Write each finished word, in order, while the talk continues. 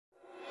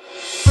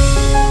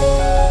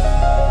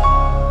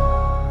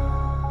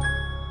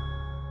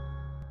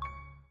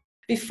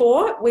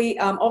Before, we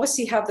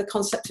obviously have the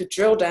concept of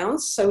drill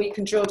downs. So we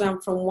can drill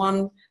down from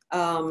one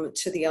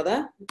to the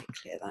other. Let me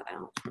clear that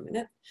out for a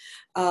minute.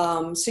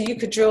 So you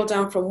could drill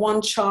down from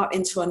one chart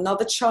into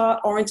another chart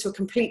or into a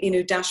completely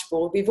new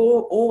dashboard. We've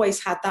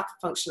always had that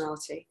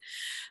functionality.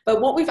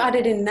 But what we've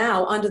added in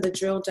now under the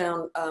drill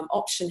down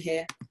option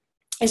here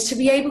is to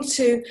be able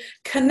to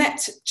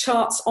connect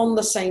charts on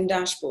the same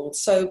dashboard.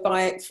 So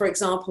by, for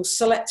example,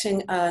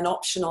 selecting an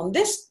option on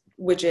this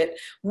widget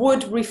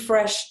would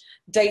refresh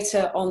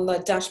data on the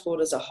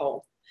dashboard as a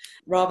whole,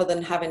 rather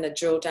than having to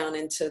drill down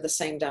into the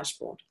same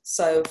dashboard.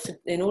 So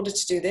in order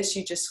to do this,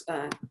 you just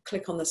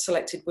click on the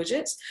selected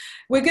widgets.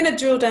 We're going to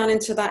drill down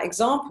into that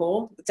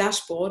example, the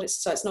dashboard,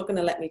 so it's not going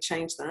to let me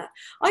change that.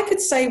 I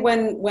could say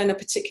when a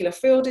particular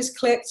field is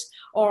clicked,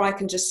 or I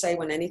can just say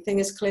when anything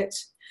is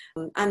clicked.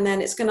 And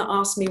then it's going to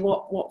ask me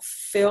what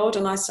field,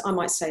 and I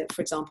might say,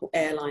 for example,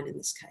 airline in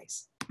this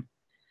case.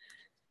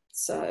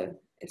 So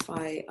if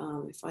I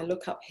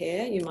look up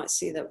here, you might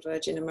see that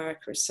Virgin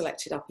America is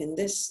selected up in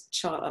this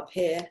chart up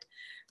here.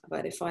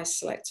 But if I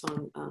select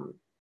on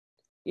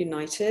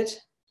United,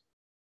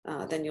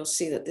 then you'll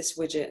see that this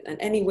widget, and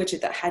any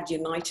widget that had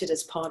United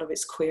as part of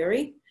its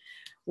query,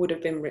 would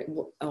have been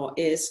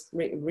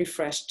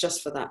refreshed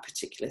just for that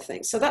particular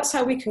thing. So that's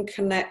how we can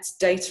connect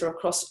data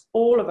across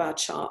all of our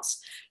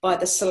charts by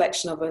the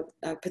selection of a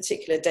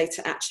particular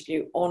data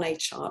attribute on a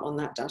chart on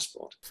that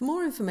dashboard. For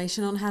more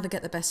information on how to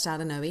get the best out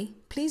of Noe,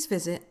 please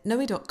visit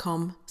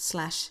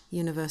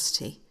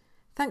noe.com/university.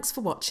 Thanks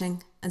for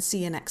watching and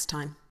see you next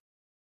time.